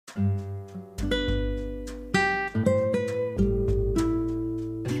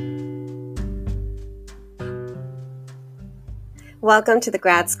Welcome to the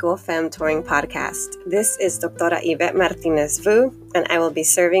Grad School Femtoring Podcast. This is Doctora Yvette Martinez Vu, and I will be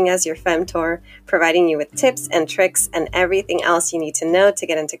serving as your femtor, providing you with tips and tricks and everything else you need to know to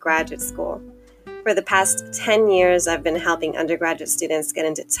get into graduate school. For the past 10 years, I've been helping undergraduate students get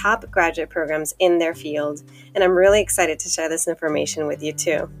into top graduate programs in their field, and I'm really excited to share this information with you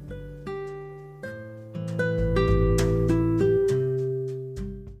too.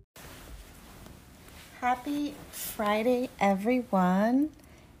 Happy Friday, everyone.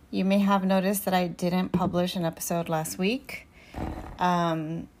 You may have noticed that I didn't publish an episode last week.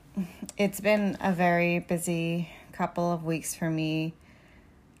 It's been a very busy couple of weeks for me.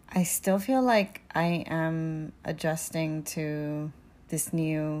 I still feel like I am adjusting to this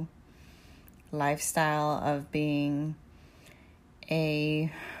new lifestyle of being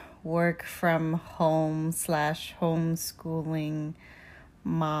a work from home / homeschooling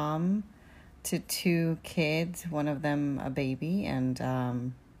mom to 2 kids, one of them a baby, and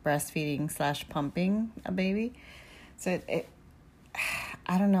breastfeeding / pumping a baby. So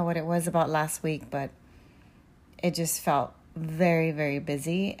I don't know what it was about last week, but it just felt very, very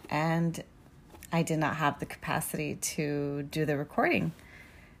busy, and I did not have the capacity to do the recording.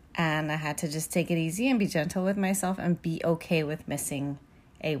 And I had to just take it easy and be gentle with myself and be okay with missing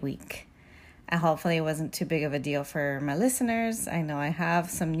a week. And hopefully it wasn't too big of a deal for my listeners. I know I have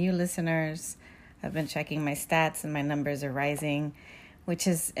some new listeners. I've been checking my stats and my numbers are rising, which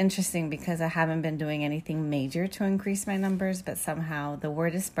is interesting because I haven't been doing anything major to increase my numbers, but somehow the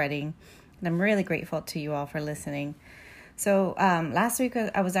word is spreading. And I'm really grateful to you all for listening. So last week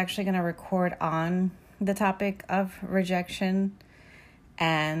I was actually going to record on the topic of rejection,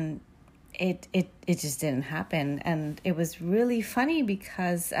 and it just didn't happen. And it was really funny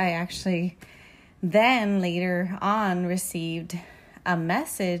because I actually then later on received a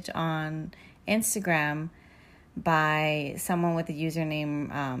message on Instagram by someone with the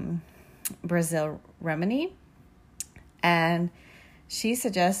username Brazil Remini, and she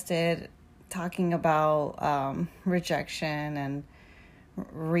suggested talking about rejection and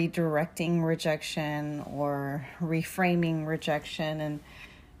redirecting rejection or reframing rejection. And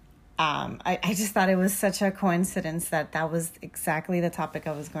I just thought it was such a coincidence that was exactly the topic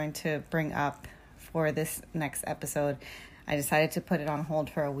I was going to bring up for this next episode. I decided to put it on hold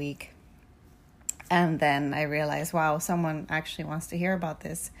for a week. And then I realized, wow, someone actually wants to hear about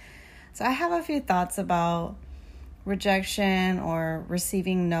this. So I have a few thoughts about rejection or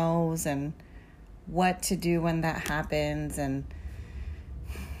receiving no's and what to do when that happens and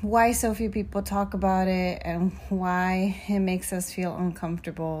why so few people talk about it and why it makes us feel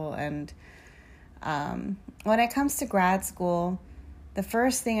uncomfortable. And when it comes to grad school, the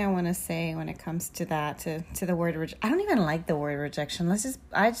first thing I want to say when it comes to that, to the word I don't even like the word rejection.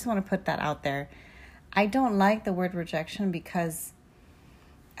 I just want to put that out there. I don't like the word rejection because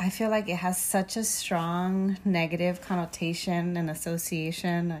I feel like it has such a strong negative connotation and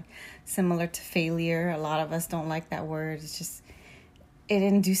association, similar to failure. A lot of us don't like that word. It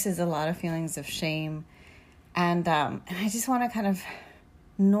induces a lot of feelings of shame. And I just want to kind of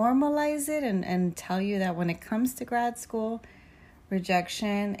normalize it and tell you that when it comes to grad school,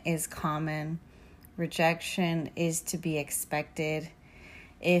 rejection is common. Rejection is to be expected.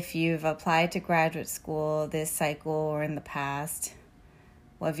 If you've applied to graduate school this cycle or in the past,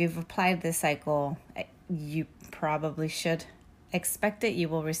 well, if you've applied this cycle, you probably should expect it. You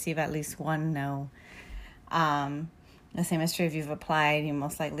will receive at least one no. The same is true if you've applied, you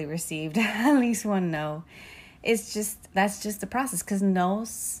most likely received at least one no. That's just the process, because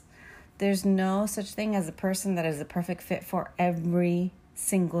there's no such thing as a person that is a perfect fit for every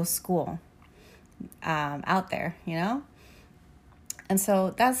single school out there, you know? And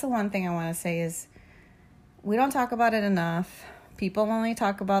so that's the one thing I want to say is we don't talk about it enough. People only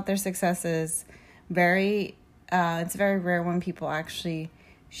talk about their successes. It's very rare when people actually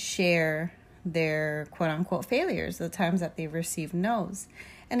share their quote-unquote failures, the times that they received no's.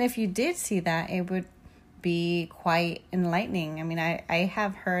 And if you did see that, it would be quite enlightening. I mean, I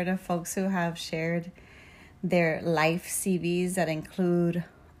have heard of folks who have shared their life CVs that include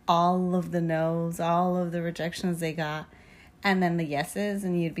all of the no's, all of the rejections they got, and then the yeses,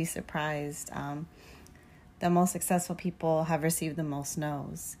 and you'd be surprised. The most successful people have received the most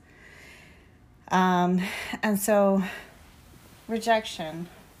no's. And so rejection.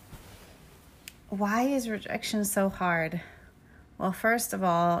 Why is rejection so hard? Well, first of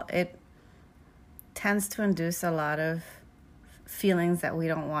all, it tends to induce a lot of feelings that we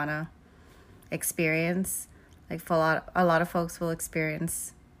don't want to experience. Like a lot of folks will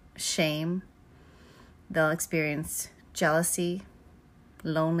experience shame. They'll experience jealousy,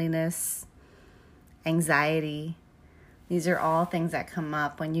 loneliness, anxiety. These are all things that come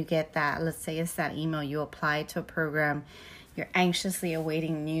up when you get that. Let's say it's that email, you apply to a program, you're anxiously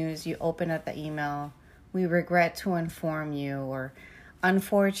awaiting news, you open up the email, we regret to inform you, or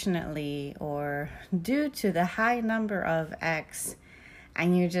unfortunately, or due to the high number of X,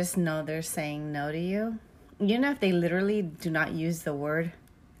 and you just know they're saying no to you. You know, if they literally do not use the word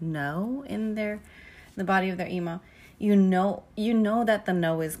no in the body of their email, you know that the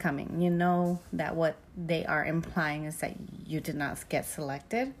no is coming. You know that what they are implying is that you did not get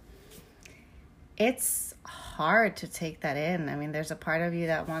selected. It's hard to take that in. I mean, there's a part of you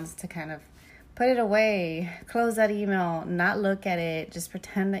that wants to kind of put it away, close that email, not look at it, just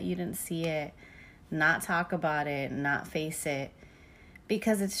pretend that you didn't see it, not talk about it, not face it,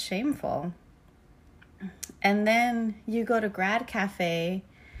 because it's shameful. And then you go to Grad Cafe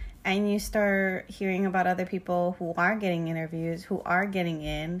and you start hearing about other people who are getting interviews, who are getting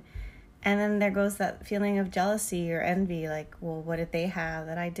in. And then there goes that feeling of jealousy or envy, like, well, what did they have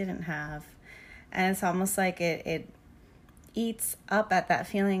that I didn't have? And it's almost like it eats up at that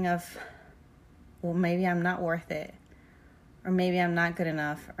feeling of, well, maybe I'm not worth it. Or maybe I'm not good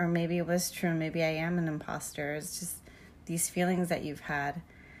enough. Or maybe it was true. Maybe I am an imposter. It's just these feelings that you've had.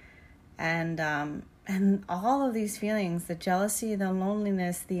 And all of these feelings, the jealousy, the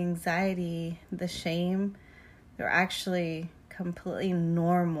loneliness, the anxiety, the shame, they're actually completely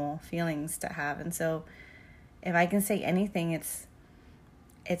normal feelings to have. And so if I can say anything,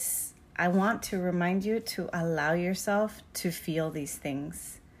 it's I want to remind you to allow yourself to feel these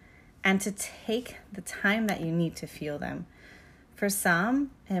things and to take the time that you need to feel them. For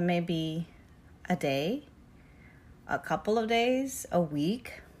some, it may be a day, a couple of days, a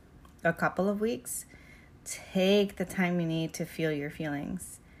week, a couple of weeks. Take the time you need to feel your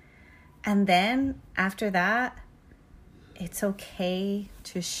feelings. And then after that, it's okay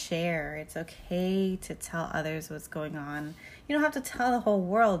to share. It's okay to tell others what's going on. You don't have to tell the whole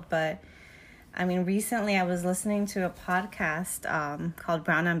world, but I mean, recently I was listening to a podcast called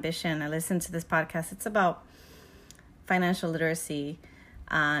Brown Ambition. I listened to this podcast. It's about financial literacy,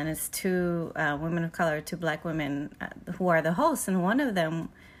 and it's two women of color, two Black women who are the hosts, and one of them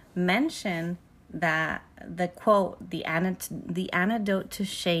mentioned that the quote, the antidote to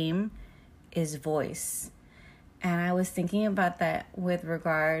shame is voice. And I was thinking about that with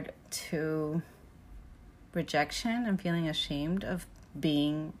regard to rejection and feeling ashamed of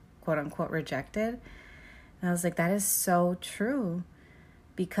being quote unquote rejected. And I was like, that is so true,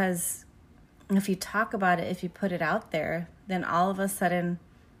 because if you talk about it, if you put it out there, then all of a sudden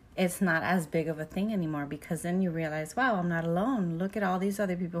it's not as big of a thing anymore, because then you realize, wow, I'm not alone. Look at all these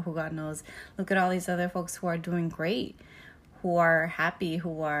other people who God knows. Look at all these other folks who are doing great, who are happy,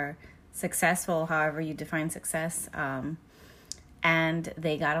 who are successful, however you define success. And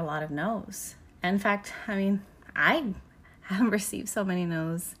they got a lot of no's. In fact, I mean, I have received so many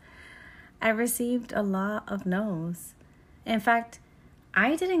no's. I've received a lot of no's. In fact,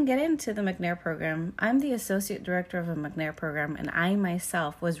 I didn't get into the McNair program. I'm the associate director of a McNair program, and I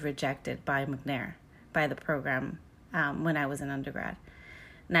myself was rejected by McNair, by the program, when I was an undergrad.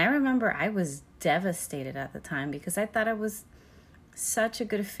 And I remember I was devastated at the time, because I thought I was such a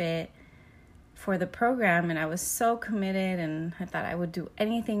good fit for the program, and I was so committed, and I thought I would do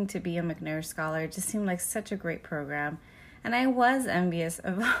anything to be a McNair scholar. It just seemed like such a great program. And I was envious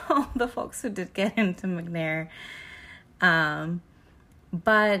of all the folks who did get into McNair.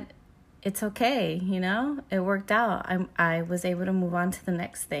 But it's okay, you know, it worked out. I was able to move on to the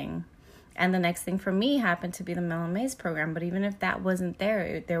next thing. And the next thing for me happened to be the Mellon Mays program. But even if that wasn't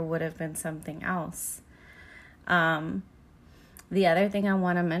there, there would have been something else. The other thing I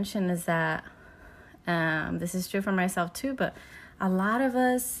want to mention is that this is true for myself too, but a lot of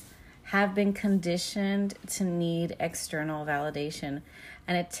us have been conditioned to need external validation.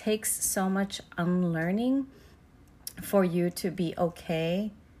 And it takes so much unlearning for you to be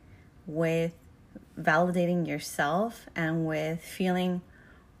okay with validating yourself and with feeling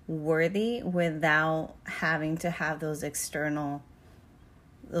worthy without having to have those external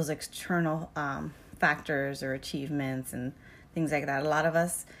factors or achievements and things like that. A lot of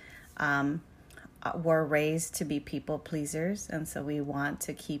us were raised to be people pleasers, and so we want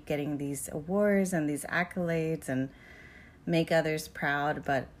to keep getting these awards and these accolades and make others proud,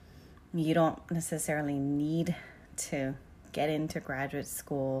 but you don't necessarily need to get into graduate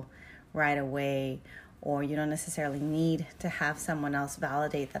school right away, or you don't necessarily need to have someone else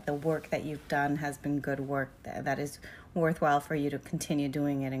validate that the work that you've done has been good work that is worthwhile for you to continue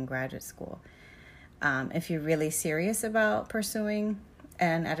doing it in graduate school. If you're really serious about pursuing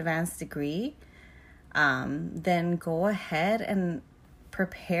an advanced degree, then go ahead and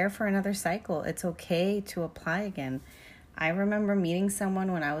prepare for another cycle. It's okay to apply again. I remember meeting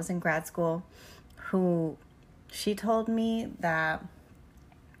someone when I was in grad school who she told me that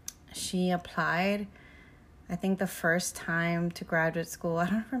she applied, I think the first time to graduate school. I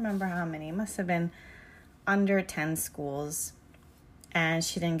don't remember how many. It must have been under 10 schools. And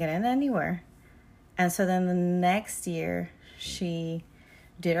she didn't get in anywhere. And so then the next year, she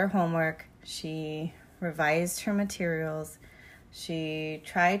did her homework. She revised her materials. She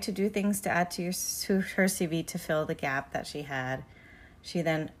tried to do things to add to her CV to fill the gap that she had. She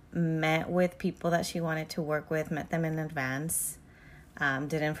then met with people that she wanted to work with, met them in advance,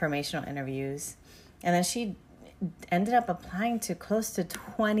 did informational interviews. And then she ended up applying to close to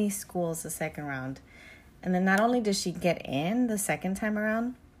 20 schools the second round. And then not only did she get in the second time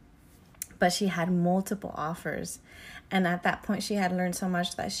around, but she had multiple offers. And at that point, she had learned so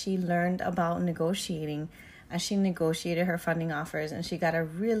much that she learned about negotiating. And she negotiated her funding offers, and she got a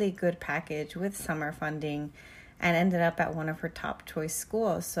really good package with summer funding and ended up at one of her top choice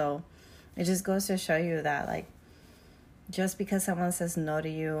schools. So it just goes to show you that, like, just because someone says no to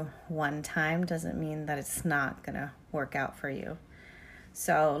you one time doesn't mean that it's not going to work out for you.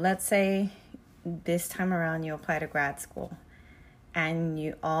 So let's say this time around you apply to grad school and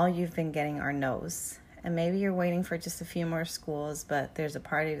you've been getting are no's, and maybe you're waiting for just a few more schools, but there's a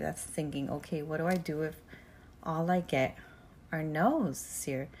party that's thinking, okay, what do I do if all I get are no's this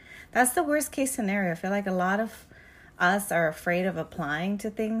year? That's the worst case scenario. I feel like a lot of us are afraid of applying to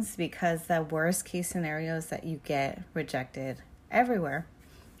things because the worst case scenario is that you get rejected everywhere.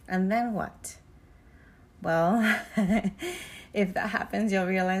 And then what? Well, if that happens, you'll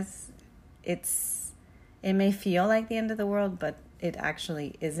realize it may feel like the end of the world, but it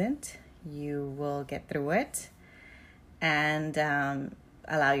actually isn't. You will get through it and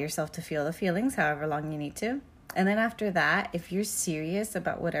allow yourself to feel the feelings however long you need to. And then after that, if you're serious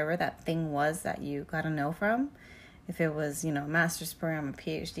about whatever that thing was that you got to know from, if it was, a master's program, a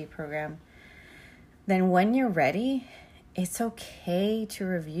PhD program, then when you're ready, it's okay to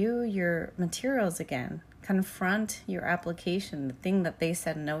review your materials again. Confront your application, the thing that they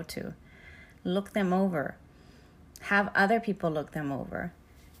said no to. Look them over. Have other people look them over.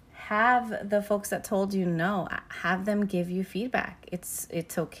 Have the folks that told you no, have them give you feedback. It's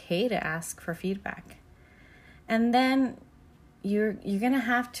okay to ask for feedback. And then you're going to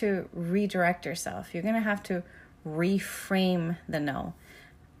have to redirect yourself. You're going to have to reframe the no.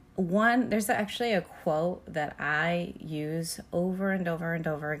 There's actually a quote that I use over and over and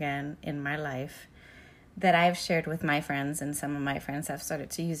over again in my life that I've shared with my friends, and some of my friends have started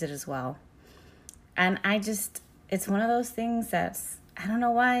to use it as well. And it's one of those things that's, I don't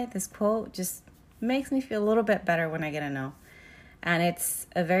know why, this quote just makes me feel a little bit better when I get a no. And it's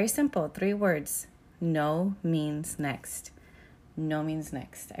a very simple 3 words. No means next. No means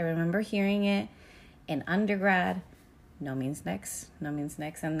next. I remember hearing it in undergrad. No means next. No means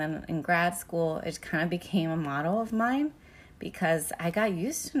next. And then in grad school, it kind of became a motto of mine because I got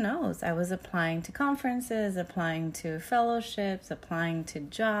used to no's. I was applying to conferences, applying to fellowships, applying to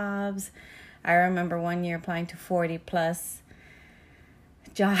jobs. I remember one year applying to 40 plus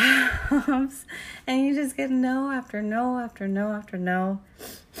jobs, and you just get no after no after no after no.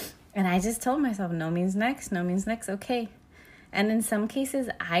 And I just told myself, no means next, no means next, okay. And in some cases,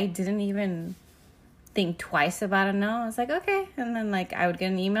 I didn't even think twice about a no. I was like, okay. And then I would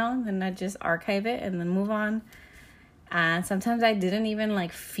get an email and I'd just archive it and then move on. And sometimes I didn't even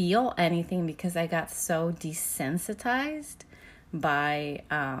feel anything because I got so desensitized by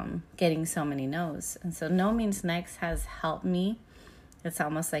getting so many no's. And so no means next has helped me. It's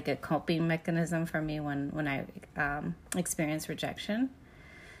almost like a coping mechanism for me when I experience rejection.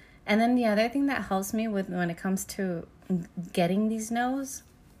 And then the other thing that helps me when it comes to getting these no's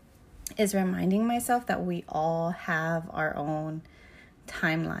is reminding myself that we all have our own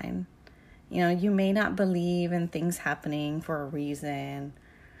timeline. You may not believe in things happening for a reason,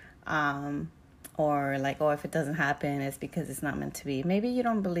 or if it doesn't happen, it's because it's not meant to be. Maybe you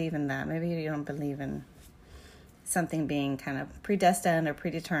don't believe in that. Maybe you don't believe in something being kind of predestined or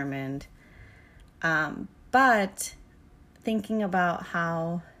predetermined. But thinking about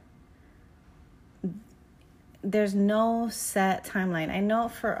how there's no set timeline. I know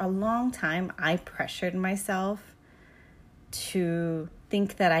for a long time I pressured myself to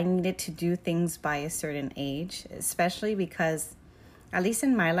think that I needed to do things by a certain age, especially because, at least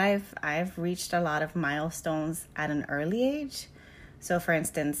in my life, I've reached a lot of milestones at an early age. So for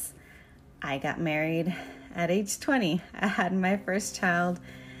instance, I got married at age 20. I had my first child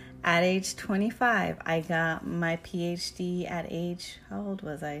at age 25. I got my PhD at age, how old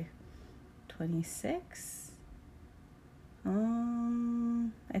was I? 26?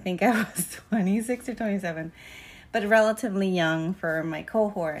 I think I was 26 or 27. but relatively young for my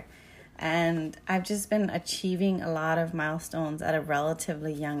cohort. And I've just been achieving a lot of milestones at a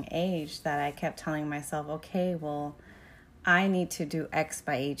relatively young age that I kept telling myself, okay, well, I need to do X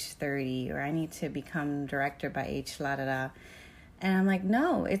by age 30, or I need to become director by age la da da. And I'm like,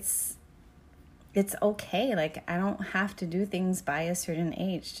 no, it's okay. Like, I don't have to do things by a certain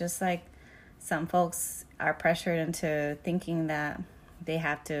age. Just like some folks are pressured into thinking that they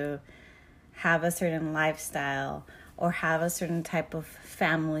have to have a certain lifestyle or have a certain type of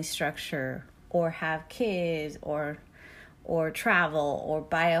family structure or have kids or travel or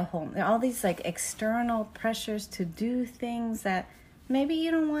buy a home. There are all these like external pressures to do things that maybe you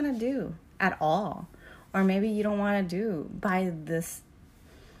don't want to do at all, or maybe you don't want to do by this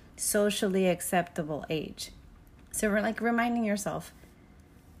socially acceptable age. So we're like reminding yourself,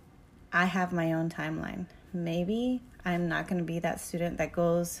 I have my own timeline. Maybe I'm not going to be that student that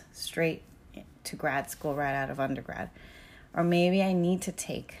goes straight to grad school right out of undergrad. Or maybe I need to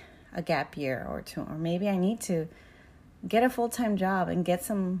take a gap year or two. Or maybe I need to get a full-time job and get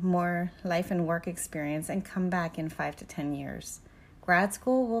some more life and work experience and come back in 5 to 10 years. Grad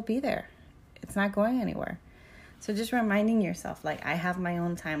school will be there. It's not going anywhere. So just reminding yourself, like, I have my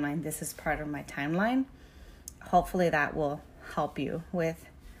own timeline. This is part of my timeline. Hopefully that will help you with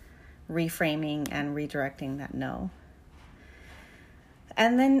reframing and redirecting that no.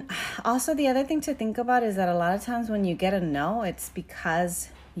 And then also the other thing to think about is that a lot of times when you get a no, it's because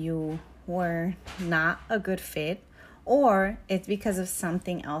you were not a good fit, or it's because of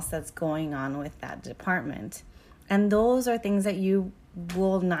something else that's going on with that department. And those are things that you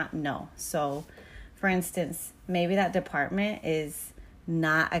will not know. So for instance, maybe that department is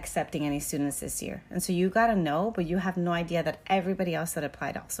not accepting any students this year. And so you got to know, but you have no idea that everybody else that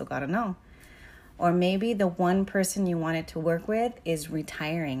applied also got to know. Or maybe the one person you wanted to work with is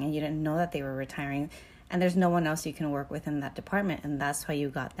retiring and you didn't know that they were retiring, and there's no one else you can work with in that department, and that's why you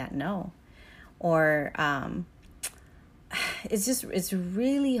got that no. Or it's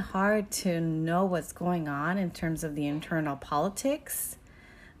really hard to know what's going on in terms of the internal politics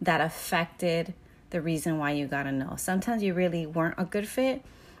that affected the reason why you got a no. Sometimes you really weren't a good fit,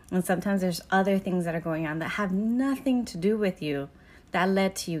 and sometimes there's other things that are going on that have nothing to do with you that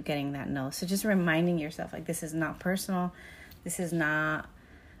led to you getting that no. So just reminding yourself, like, this is not personal. This is not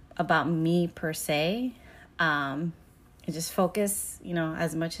about me per se. Just focus,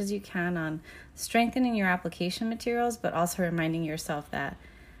 as much as you can on strengthening your application materials, but also reminding yourself that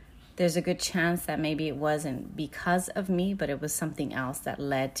there's a good chance that maybe it wasn't because of me, but it was something else that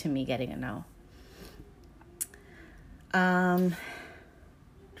led to me getting a no. Trying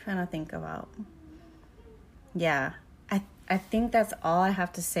to think about. Yeah, I think that's all I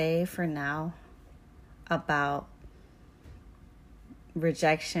have to say for now about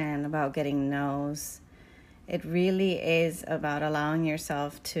rejection, about getting no's. It really is about allowing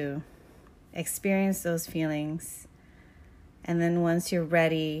yourself to experience those feelings. And then once you're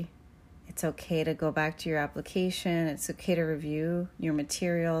ready, it's okay to go back to your application. It's okay to review your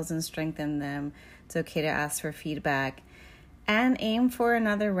materials and strengthen them. It's okay to ask for feedback. And aim for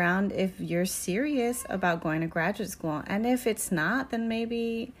another round if you're serious about going to graduate school. And if it's not, then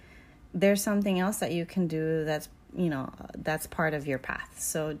maybe there's something else that you can do that's part of your path.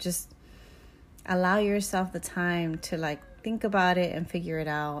 So just allow yourself the time to think about it and figure it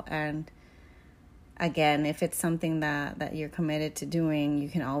out. And again, if it's something that you're committed to doing, you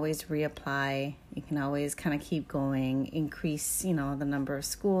can always reapply. You can always kind of keep going, increase, the number of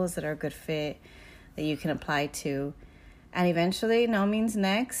schools that are a good fit that you can apply to. And eventually, no means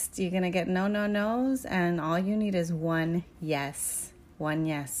next. You're going to get no's, and all you need is one yes. One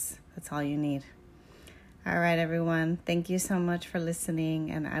yes. That's all you need. All right, everyone. Thank you so much for listening,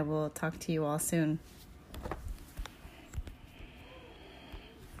 and I will talk to you all soon.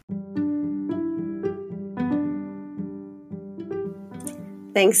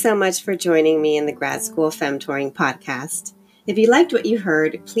 Thanks so much for joining me in the Grad School Femtoring podcast. If you liked what you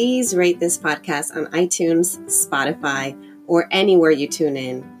heard, please rate this podcast on iTunes, Spotify, or anywhere you tune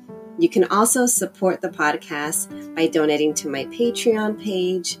in. You can also support the podcast by donating to my Patreon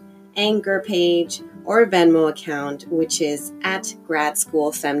page, Anchor page, or Venmo account, which is at Grad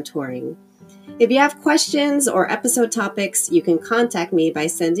School Femtoring. If you have questions or episode topics, you can contact me by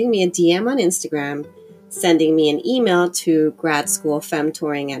sending me a DM on Instagram, sending me an email to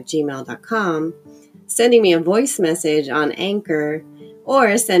gradschoolfemtoring@gmail.com, sending me a voice message on Anchor,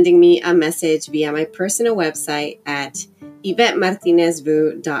 or sending me a message via my personal website at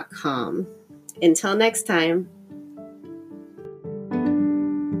YvetteMartinezVu.com. Until next time.